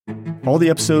All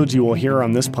the episodes you will hear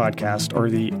on this podcast are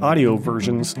the audio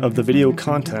versions of the video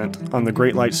content on the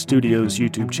Great Light Studios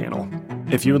YouTube channel.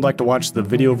 If you would like to watch the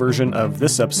video version of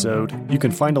this episode, you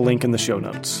can find a link in the show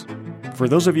notes. For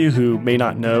those of you who may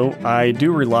not know, I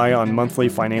do rely on monthly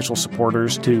financial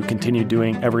supporters to continue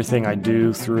doing everything I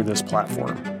do through this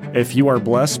platform. If you are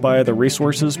blessed by the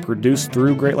resources produced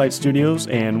through Great Light Studios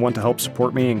and want to help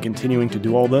support me in continuing to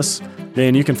do all this,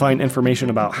 then you can find information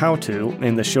about how to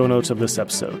in the show notes of this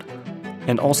episode.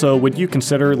 And also, would you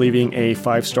consider leaving a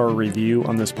 5-star review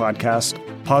on this podcast?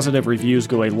 Positive reviews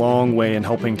go a long way in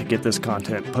helping to get this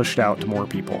content pushed out to more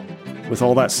people. With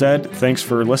all that said, thanks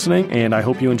for listening, and I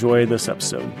hope you enjoy this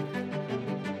episode.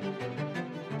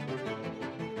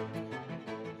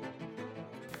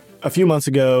 A few months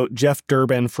ago, Jeff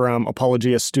Durbin from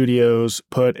Apologia Studios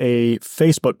put a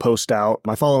Facebook post out.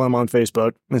 I follow him on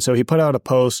Facebook, and so he put out a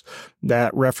post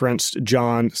that referenced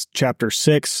John chapter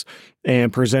 6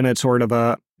 and presented sort of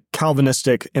a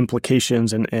Calvinistic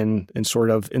implications and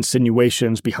sort of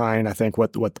insinuations behind, I think,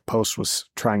 what the post was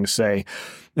trying to say.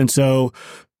 And so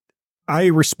I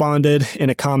responded in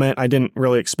a comment. I didn't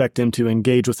really expect him to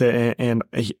engage with it, and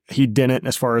he didn't,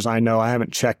 as far as I know. I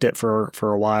haven't checked it for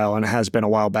a while, and it has been a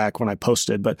while back when I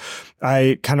posted. But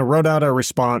I kind of wrote out a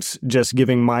response just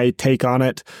giving my take on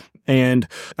it. And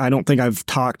I don't think I've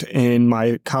talked in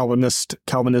my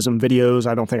Calvinism videos.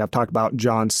 I don't think I've talked about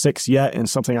John 6 yet, and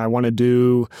something I want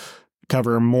to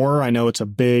cover more. I know it's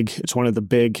one of the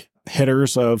big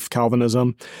hitters of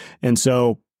Calvinism. And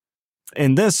so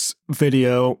in this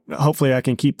video, hopefully I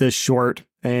can keep this short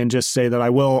and just say that I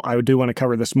do want to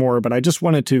cover this more, but I just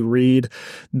wanted to read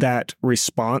that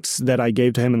response that I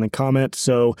gave to him in the comment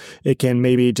so it can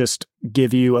maybe just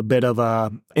give you a bit of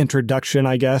a introduction,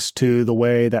 I guess, to the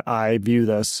way that I view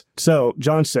this. So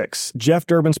John 6, Jeff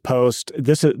Durbin's post,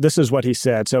 this is what he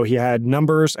said. So he had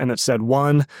numbers and it said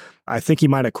 1. I think he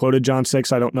might have quoted John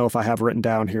 6. I don't know if I have written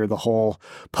down here the whole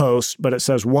post, but it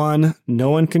says 1, no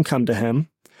one can come to him.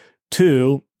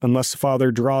 2, unless the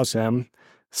Father draws him.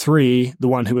 3, the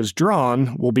one who is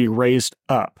drawn will be raised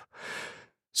up.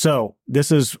 So this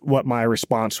is what my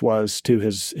response was to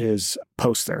his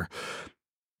post there.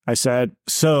 I said,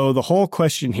 so the whole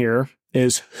question here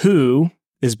is who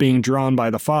is being drawn by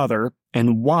the Father,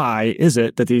 and why is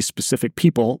it that these specific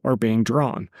people are being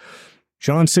drawn?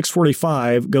 John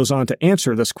 6:45 goes on to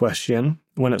answer this question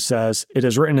when it says, it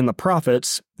is written in the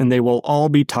prophets, and they will all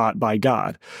be taught by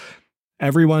God.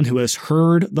 Everyone who has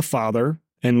heard the Father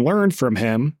and learned from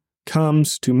him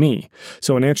comes to me.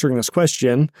 So in answering this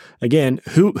question, again,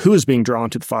 who is being drawn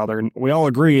to the Father? And we all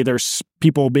agree there's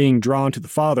people being drawn to the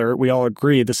Father. We all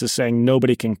agree this is saying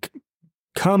nobody can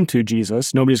come to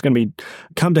Jesus. Nobody's going to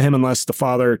come to him unless the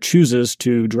Father chooses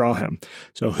to draw him.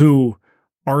 So who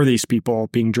are these people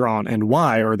being drawn, and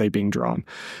why are they being drawn?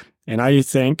 And I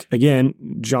think, again,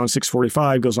 John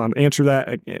 6:45 goes on to answer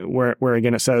that, where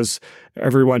again it says,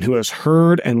 everyone who has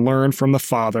heard and learned from the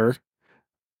Father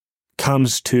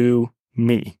comes to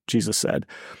me, Jesus said.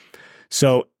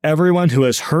 So everyone who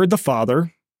has heard the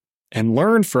Father and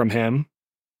learned from him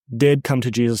did come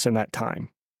to Jesus in that time.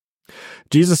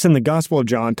 Jesus in the Gospel of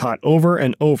John taught over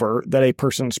and over that a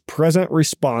person's present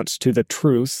response to the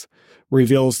truth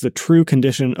reveals the true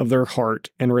condition of their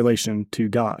heart in relation to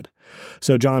God.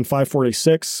 So John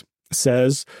 5:46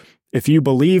 says, if you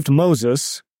believed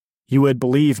Moses, you would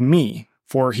believe me,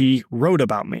 for he wrote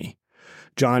about me.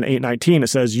 John 8:19, it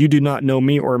says, you do not know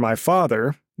me or my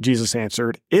Father. Jesus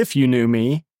answered, if you knew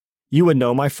me, you would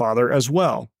know my Father as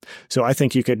well. So I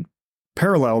think you could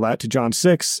parallel that to John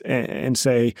 6 and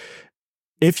say,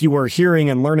 if you were hearing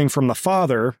and learning from the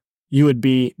Father, you would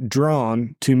be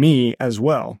drawn to me as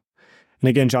well. And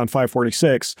again, John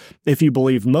 5:46, if you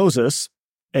believe Moses,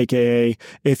 aka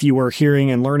if you were hearing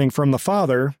and learning from the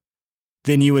Father,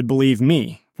 then you would believe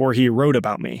me, for he wrote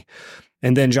about me.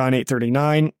 And then John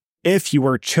 8:39, if you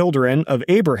were children of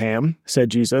Abraham, said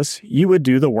Jesus, you would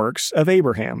do the works of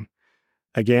Abraham.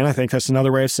 Again, I think that's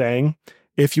another way of saying,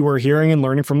 if you were hearing and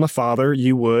learning from the Father,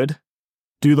 you would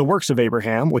do the works of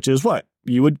Abraham, which is what?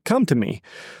 You would come to me.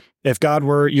 If God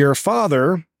were your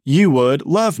Father, you would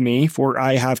love me, for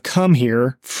I have come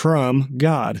here from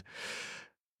God.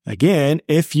 Again,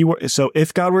 if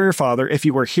God were your Father, if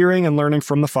you were hearing and learning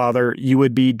from the Father, you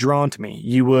would be drawn to me.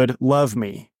 You would love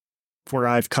me, for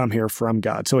I've come here from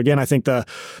God. So again, I think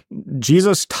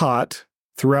Jesus taught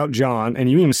throughout John, and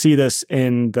you even see this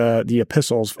in the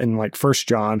epistles in like 1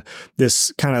 John,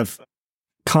 this kind of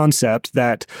concept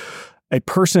that a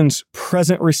person's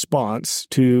present response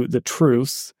to the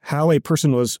truth, how a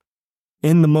person was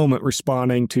in the moment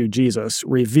responding to Jesus,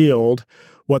 revealed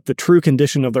what the true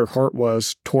condition of their heart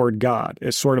was toward God.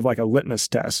 It's sort of like a litmus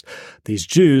test. These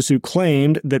Jews who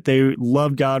claimed that they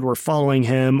loved God, were following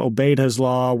him, obeyed his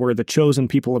law, were the chosen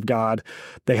people of God,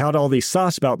 they had all these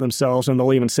thoughts about themselves, and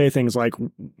they'll even say things like,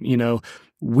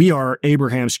 we are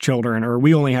Abraham's children, or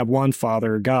we only have one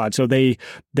father, God. So they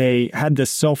had this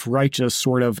self-righteous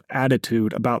sort of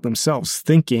attitude about themselves,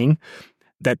 thinking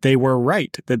that they were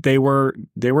right, that they were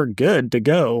good to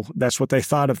go. That's what they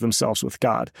thought of themselves with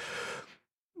God.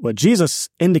 What Jesus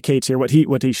indicates here, what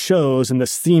he shows in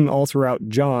this theme all throughout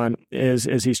John is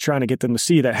he's trying to get them to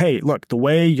see that, hey, look, the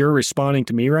way you're responding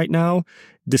to me right now,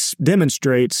 this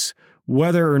demonstrates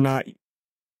whether or not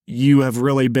you have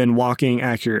really been walking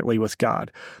accurately with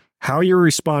God. How you're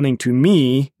responding to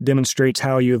me demonstrates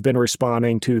how you have been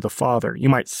responding to the Father. You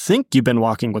might think you've been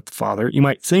walking with the Father. You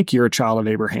might think you're a child of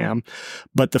Abraham,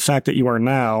 but the fact that you are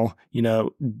now,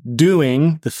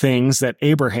 doing the things that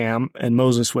Abraham and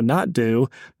Moses would not do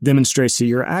demonstrates that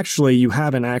you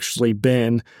haven't actually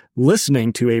been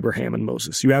listening to Abraham and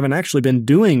Moses. You haven't actually been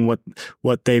doing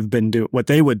what they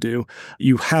would do.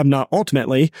 You have not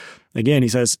ultimately. Again, he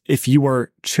says, if you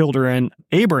were children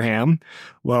Abraham,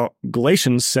 well,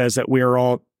 Galatians says that we are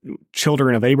all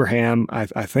children of Abraham. I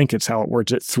think it's how it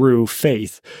words it, through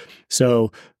faith.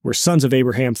 So we're sons of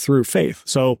Abraham through faith.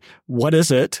 So what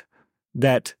is it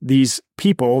that these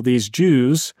people, these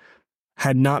Jews,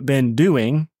 had not been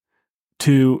doing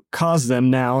to cause them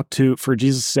now for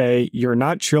Jesus to say, you're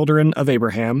not children of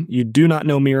Abraham, you do not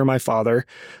know me or my Father,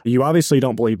 you obviously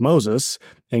don't believe Moses,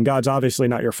 and God's obviously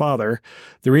not your Father.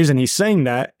 The reason he's saying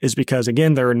that is because,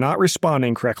 again, they're not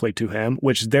responding correctly to him,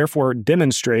 which therefore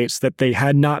demonstrates that they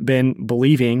had not been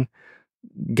believing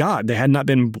God. They had not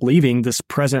been believing this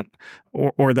present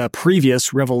or the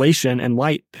previous revelation and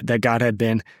light that God had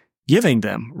been giving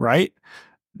them, right?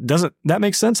 Doesn't that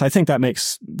make sense? I think that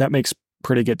makes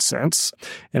pretty good sense.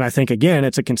 And I think, again,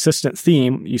 it's a consistent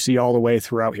theme you see all the way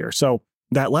throughout here. So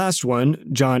that last one,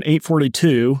 John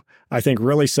 8:42, I think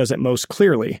really says it most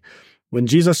clearly. When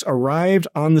Jesus arrived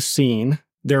on the scene,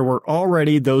 there were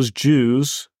already those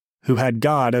Jews who had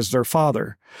God as their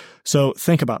Father. So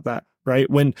think about that, right?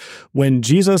 When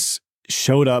Jesus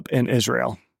showed up in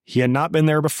Israel, he had not been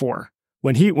there before.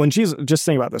 When Jesus, just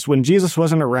think about this, when Jesus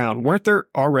wasn't around, weren't there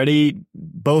already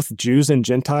both Jews and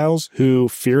Gentiles who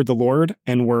feared the Lord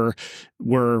and were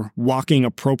walking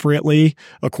appropriately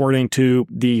according to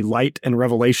the light and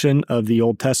revelation of the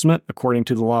Old Testament, according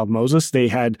to the law of Moses?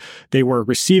 They were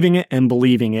receiving it and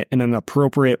believing it in an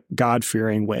appropriate,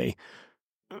 God-fearing way.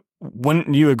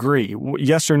 Wouldn't you agree?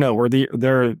 Yes or no?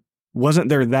 Wasn't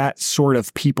there that sort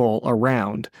of people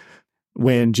around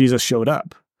when Jesus showed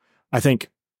up? I think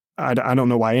I don't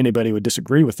know why anybody would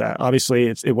disagree with that. Obviously,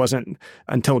 it wasn't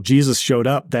until Jesus showed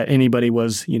up that anybody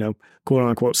was, quote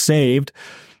unquote, saved.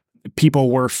 People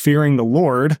were fearing the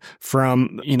Lord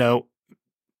from,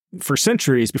 for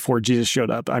centuries before Jesus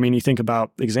showed up. I mean, you think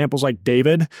about examples like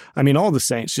David. I mean, all the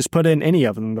saints, just put in any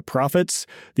of them, the prophets,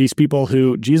 these people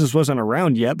who Jesus wasn't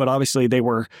around yet, but obviously they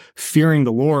were fearing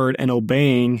the Lord and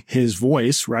obeying his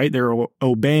voice, right? They were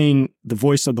obeying the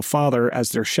voice of the Father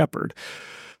as their shepherd.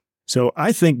 So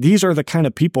I think these are the kind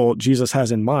of people Jesus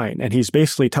has in mind. And he's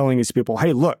basically telling these people,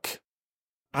 hey, look,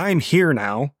 I'm here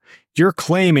now. You're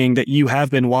claiming that you have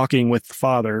been walking with the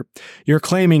Father. You're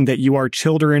claiming that you are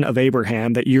children of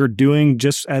Abraham, that you're doing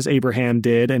just as Abraham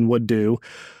did and would do.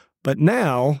 But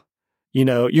now,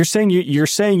 you're saying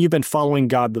you've been following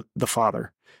God the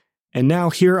Father. And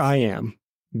now here I am.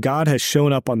 God has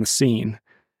shown up on the scene.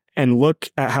 And look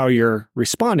at how you're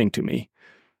responding to me.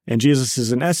 And Jesus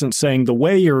is in essence saying the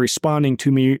way you're responding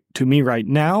to me right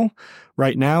now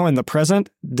in the present,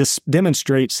 this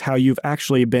demonstrates how you've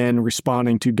actually been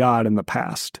responding to God in the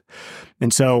past.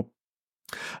 And so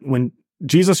when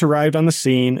Jesus arrived on the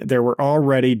scene, there were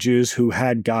already Jews who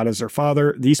had God as their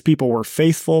Father. These people were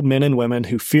faithful men and women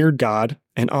who feared God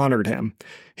and honored him,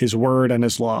 his word and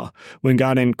his law. When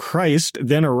God in Christ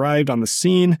then arrived on the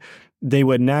scene, they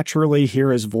would naturally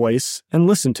hear his voice and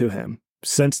listen to him,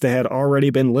 since they had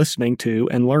already been listening to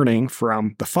and learning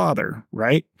from the Father,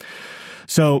 right?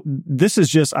 So this is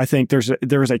just, I think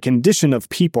there is a condition of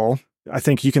people. I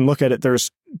think you can look at it, there's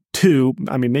two,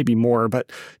 maybe more,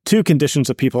 but two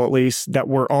conditions of people at least that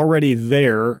were already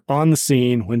there on the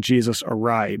scene when Jesus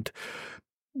arrived.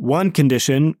 One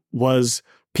condition was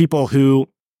people who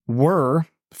were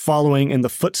following in the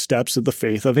footsteps of the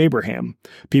faith of Abraham,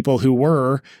 people who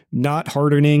were not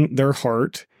hardening their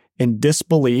heart in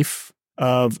disbelief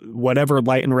of whatever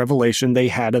light and revelation they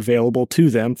had available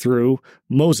to them through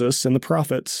Moses and the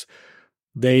prophets.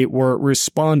 They were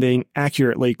responding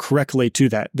accurately, correctly to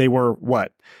that. They were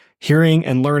what? Hearing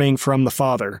and learning from the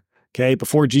Father. okay,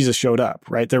 before Jesus showed up,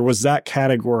 right? There was that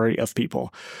category of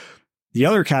people. The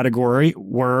other category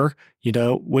were,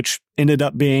 which ended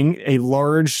up being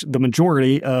the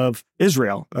majority of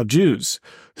Israel, of Jews,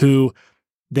 who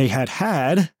they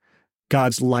had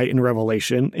God's light and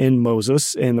revelation in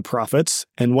Moses and the prophets.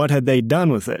 And what had they done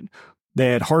with it? They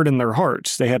had hardened their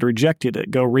hearts. They had rejected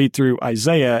it. Go read through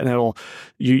Isaiah and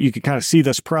you can kind of see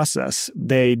this process.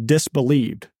 They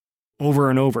disbelieved over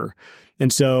and over.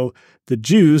 And so the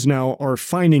Jews now are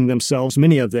finding themselves,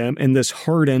 many of them, in this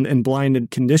hardened and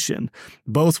blinded condition.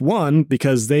 Both, one,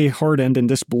 because they hardened and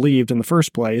disbelieved in the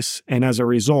first place, and as a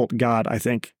result, God, I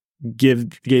think, gave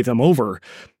them over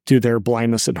to their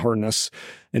blindness and hardness.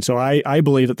 And so I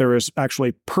believe that there is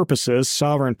actually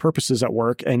sovereign purposes at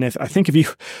work. And if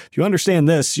you understand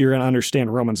this, you're going to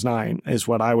understand Romans 9, is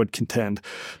what I would contend.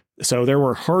 So there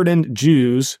were hardened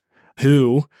Jews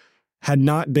who had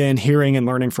not been hearing and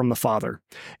learning from the Father.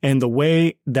 And the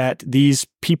way that these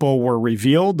people were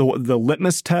revealed, the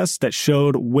litmus test that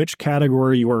showed which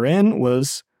category you were in,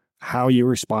 was how you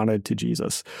responded to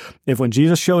Jesus. If when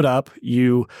Jesus showed up,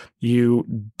 you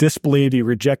disbelieved, you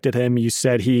rejected him, you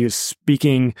said he is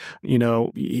speaking,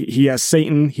 he has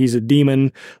Satan, he's a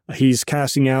demon, he's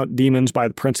casting out demons by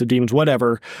the prince of demons,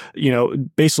 whatever,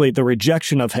 basically the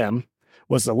rejection of him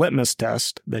was the litmus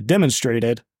test that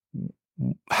demonstrated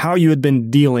how you had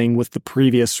been dealing with the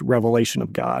previous revelation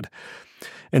of God.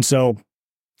 And so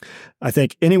I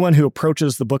think anyone who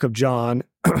approaches the book of John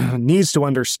needs to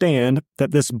understand that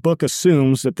this book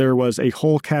assumes that there was a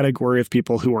whole category of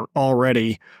people who were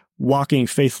already walking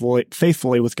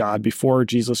faithfully with God before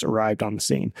Jesus arrived on the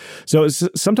scene. So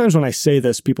sometimes when I say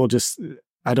this, people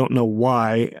I don't know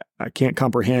why, I can't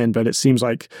comprehend, but it seems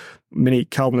like many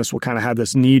Calvinists will kind of have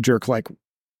this knee-jerk, like,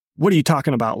 what are you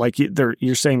talking about? Like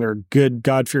you're saying they're good,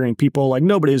 God-fearing people. Like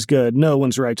nobody is good. No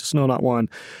one's righteous. No, not one.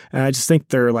 And I just think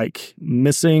they're like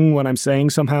missing what I'm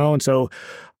saying somehow. And so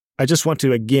I just want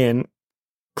to, again,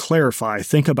 clarify,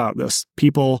 think about this.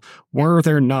 Were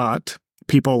there not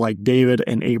people like David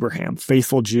and Abraham,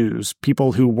 faithful Jews,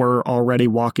 people who were already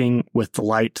walking with the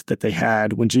light that they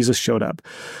had when Jesus showed up?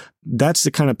 That's the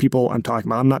kind of people I'm talking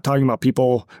about. I'm not talking about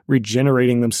people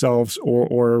regenerating themselves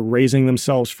or raising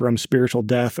themselves from spiritual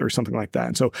death or something like that.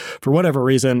 And so for whatever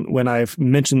reason, when I've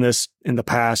mentioned this in the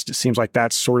past, it seems like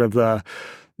that's sort of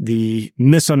the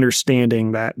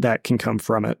misunderstanding that can come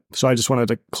from it. So I just wanted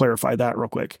to clarify that real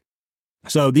quick.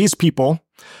 So these people,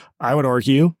 I would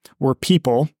argue, were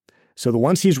people. So the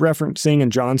ones he's referencing in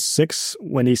John 6,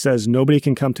 when he says, nobody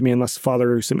can come to me unless the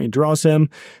Father who sent me draws him.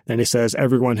 Then he says,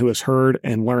 everyone who has heard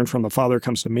and learned from the Father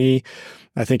comes to me.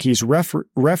 I think he's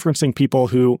referencing people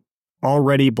who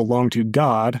already belong to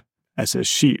God as his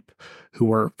sheep, who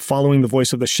were following the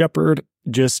voice of the shepherd,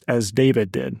 just as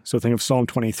David did. So think of Psalm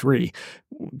 23.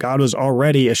 God was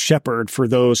already a shepherd for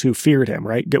those who feared him,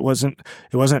 right? It wasn't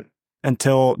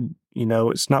until,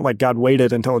 it's not like God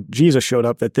waited until Jesus showed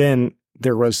up that then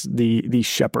there was the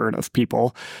shepherd of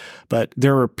people. But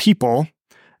there were people,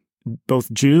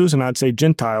 both Jews and I'd say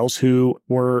Gentiles, who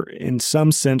were in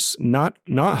some sense not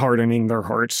hardening their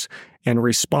hearts and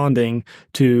responding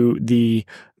to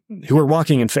who were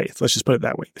walking in faith. Let's just put it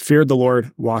that way. Feared the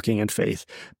Lord, walking in faith,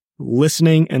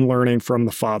 listening and learning from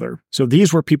the Father. So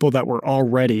these were people that were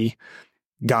already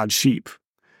God's sheep.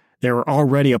 They were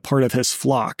already a part of his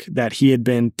flock that he had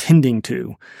been tending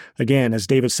to. Again, as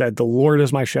David said, the Lord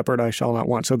is my shepherd, I shall not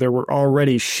want. So there were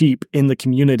already sheep in the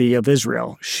community of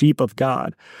Israel, sheep of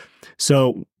God.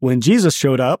 So when Jesus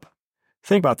showed up,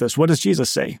 think about this. What does Jesus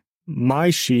say?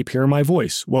 My sheep hear my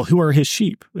voice. Well, who are his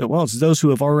sheep? Well, it's those who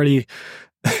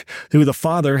the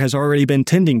Father has already been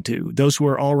tending to, those who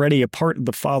are already a part of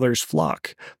the Father's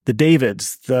flock, the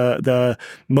Davids, the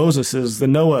Moseses, the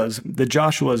Noahs, the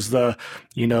Joshuas,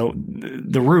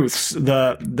 the Ruths,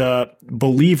 the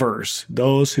believers,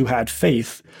 those who had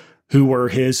faith, who were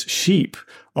his sheep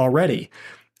already.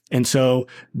 And so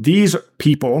these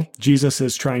people, Jesus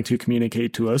is trying to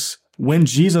communicate to us, when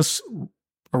Jesus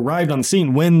arrived on the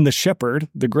scene, when the shepherd,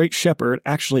 the great shepherd,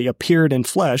 actually appeared in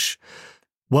flesh,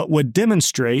 what would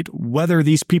demonstrate whether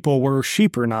these people were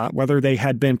sheep or not, whether they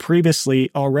had been previously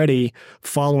already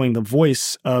following the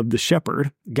voice of the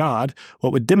shepherd, God,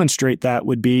 what would demonstrate that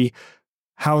would be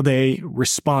how they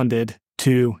responded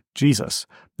to Jesus.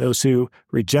 Those who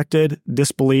rejected,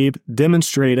 disbelieved,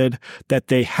 demonstrated that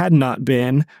they had not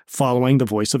been following the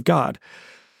voice of God.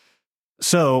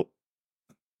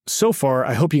 So far,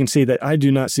 I hope you can see that I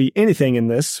do not see anything in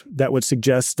this that would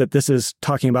suggest that this is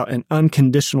talking about an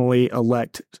unconditionally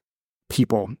elect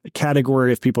people, a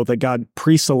category of people that God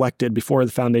pre-selected before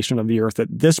the foundation of the earth,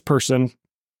 that this person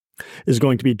is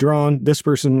going to be drawn. This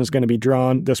person is going to be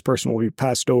drawn. This person will be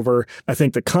passed over. I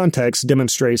think the context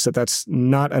demonstrates that that's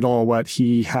not at all what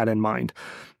he had in mind.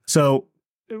 So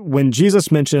when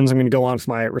Jesus mentions, I'm going to go on with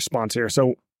my response here.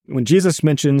 So when Jesus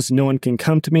mentions no one can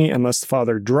come to me unless the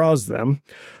Father draws them,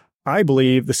 I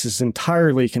believe this is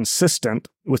entirely consistent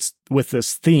with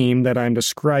this theme that I'm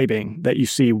describing that you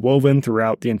see woven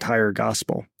throughout the entire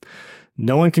gospel.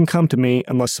 No one can come to me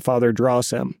unless the Father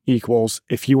draws him equals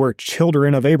if you were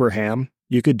children of Abraham,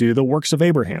 you could do the works of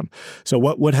Abraham. So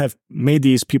what would have made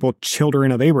these people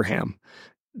children of Abraham?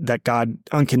 That God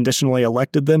unconditionally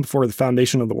elected them before the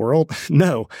foundation of the world?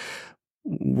 No.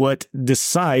 What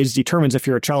determines if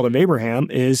you're a child of Abraham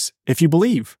is if you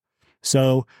believe.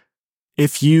 So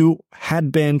if you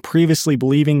had been previously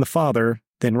believing the Father,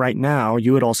 then right now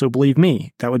you would also believe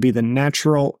me. That would be the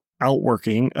natural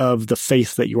outworking of the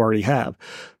faith that you already have.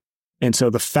 And so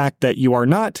the fact that you are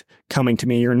not coming to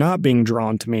me, you're not being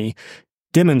drawn to me,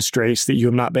 demonstrates that you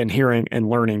have not been hearing and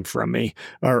learning from me,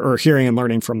 or hearing and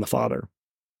learning from the Father.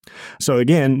 So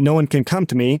again, no one can come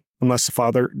to me unless the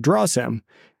Father draws him,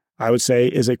 I would say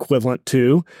is equivalent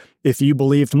to, if you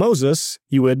believed Moses,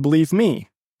 you would believe me.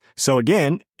 So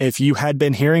again, if you had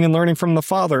been hearing and learning from the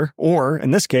Father, or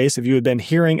in this case, if you had been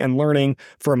hearing and learning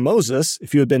from Moses,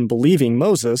 if you had been believing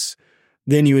Moses,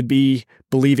 then you would be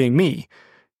believing me.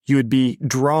 You would be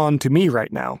drawn to me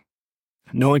right now.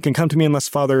 No one can come to me unless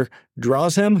the Father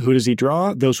draws him. Who does he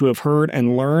draw? Those who have heard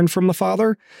and learned from the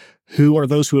Father. Who are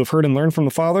those who have heard and learned from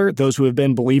the Father? Those who have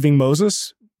been believing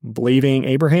Moses, believing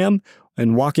Abraham,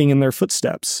 and walking in their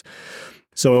footsteps.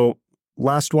 So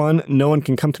last one, no one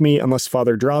can come to me unless the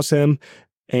Father draws him.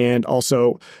 And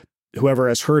also, whoever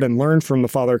has heard and learned from the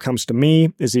Father comes to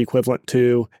me is the equivalent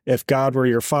to, if God were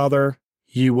your Father,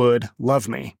 you would love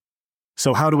me.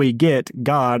 So how do we get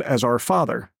God as our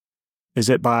Father? Is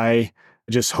it by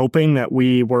just hoping that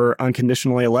we were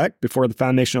unconditionally elect before the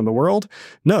foundation of the world?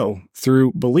 No,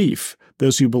 through belief.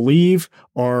 Those who believe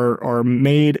are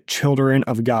made children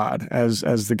of God, as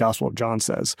the Gospel of John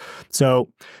says.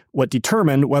 So what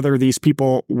determined whether these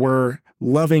people were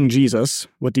loving Jesus,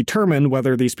 what determined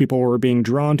whether these people were being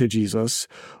drawn to Jesus,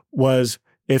 was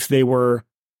if they were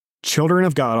children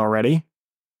of God already,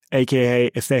 aka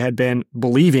if they had been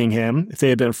believing him, if they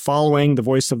had been following the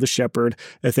voice of the shepherd,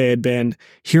 if they had been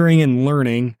hearing and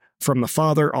learning from the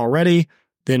Father already,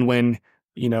 then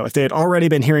if they had already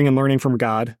been hearing and learning from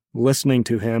God, listening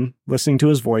to him, listening to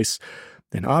his voice,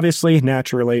 then obviously,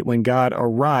 naturally, when God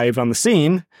arrived on the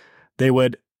scene, they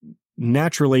would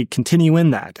naturally continue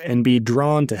in that and be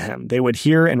drawn to him. They would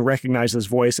hear and recognize his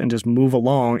voice and just move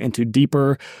along into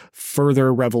deeper,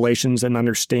 further revelations and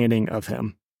understanding of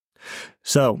him.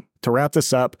 So to wrap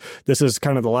this up, this is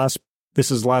the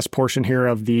last portion here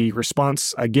of the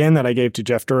response again that I gave to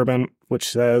Jeff Durbin, which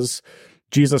says,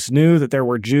 Jesus knew that there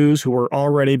were Jews who were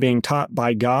already being taught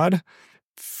by God,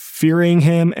 fearing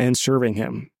him and serving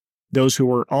him. Those who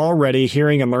were already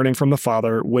hearing and learning from the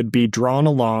Father would be drawn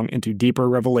along into deeper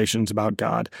revelations about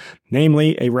God,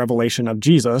 namely a revelation of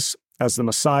Jesus as the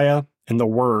Messiah and the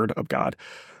Word of God.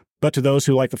 But to those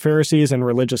who, like the Pharisees and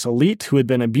religious elite, who had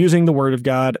been abusing the Word of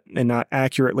God and not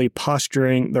accurately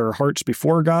posturing their hearts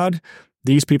before God,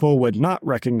 these people would not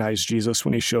recognize Jesus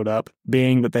when he showed up,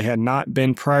 being that they had not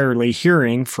been priorly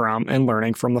hearing from and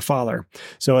learning from the Father.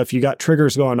 So if you got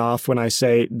triggers going off when I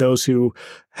say those who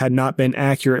had not been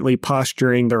accurately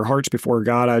posturing their hearts before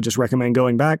God, I just recommend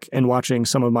going back and watching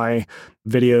some of my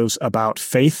videos about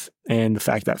faith and the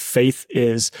fact that faith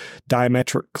is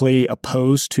diametrically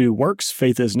opposed to works.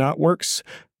 Faith is not works.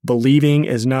 Believing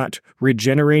is not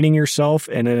regenerating yourself,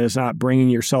 and it is not bringing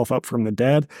yourself up from the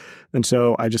dead. And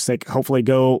so I just think hopefully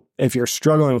if you're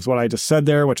struggling with what I just said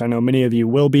there, which I know many of you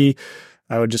will be,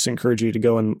 I would just encourage you to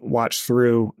go and watch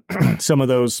through some of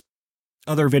those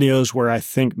other videos where I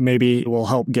think maybe it will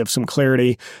help give some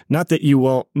clarity. Not that you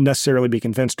will necessarily be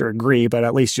convinced or agree, but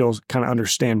at least you'll kind of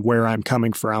understand where I'm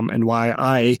coming from and why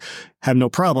I have no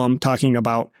problem talking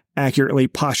about accurately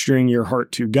posturing your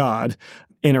heart to God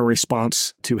in a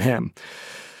response to him.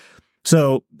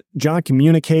 So John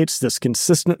communicates this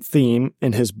consistent theme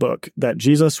in his book that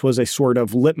Jesus was a sort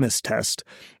of litmus test,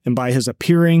 and by his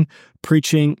appearing,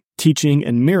 preaching, teaching,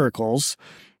 and miracles,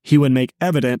 he would make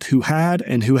evident who had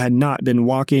and who had not been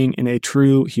walking in a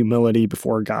true humility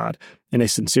before God, and a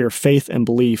sincere faith and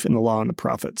belief in the law and the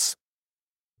prophets.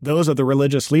 Those of the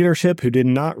religious leadership who did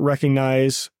not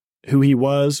recognize who he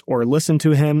was or listen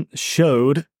to him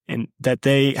showed that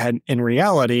they had, in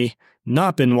reality,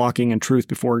 not been walking in truth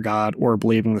before God or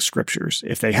believing the scriptures.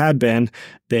 If they had been,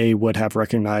 they would have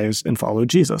recognized and followed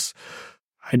Jesus.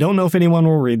 I don't know if anyone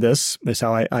will read this, is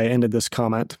how I ended this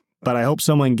comment, but I hope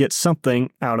someone gets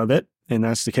something out of it. And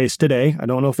that's the case today. I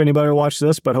don't know if anybody will watch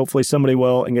this, but hopefully somebody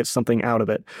will and get something out of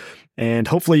it. And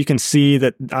hopefully you can see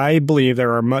that I believe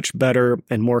there are much better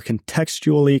and more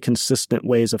contextually consistent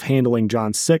ways of handling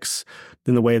John 6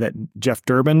 than the way that Jeff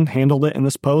Durbin handled it in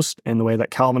this post and the way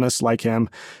that Calvinists like him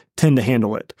tend to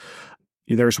handle it.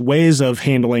 There's ways of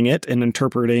handling it and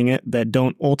interpreting it that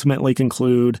don't ultimately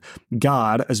conclude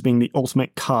God as being the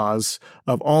ultimate cause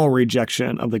of all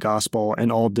rejection of the gospel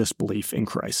and all disbelief in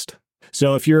Christ.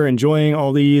 So if you're enjoying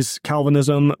all these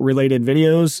Calvinism-related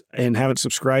videos and haven't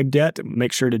subscribed yet,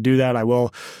 make sure to do that. I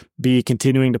will be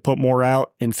continuing to put more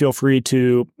out, and feel free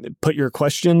to put your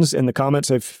questions in the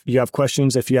comments if you have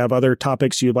questions, if you have other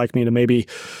topics you'd like me to maybe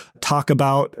talk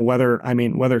about, whether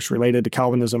it's related to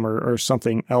Calvinism or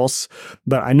something else.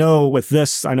 But I know with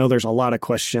this, there's a lot of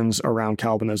questions around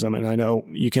Calvinism, and I know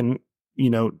you can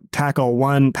tackle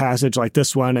one passage like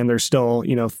this one, and there's still,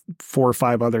 4 or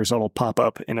 5 others that'll pop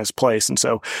up in its place. And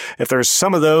so if there's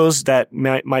some of those that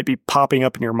might be popping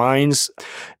up in your minds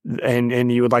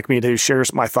and you would like me to share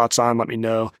my thoughts on, let me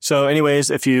know. So anyways,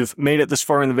 if you've made it this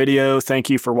far in the video, thank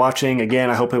you for watching.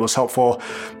 Again, I hope it was helpful.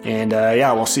 And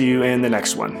we'll see you in the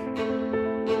next one.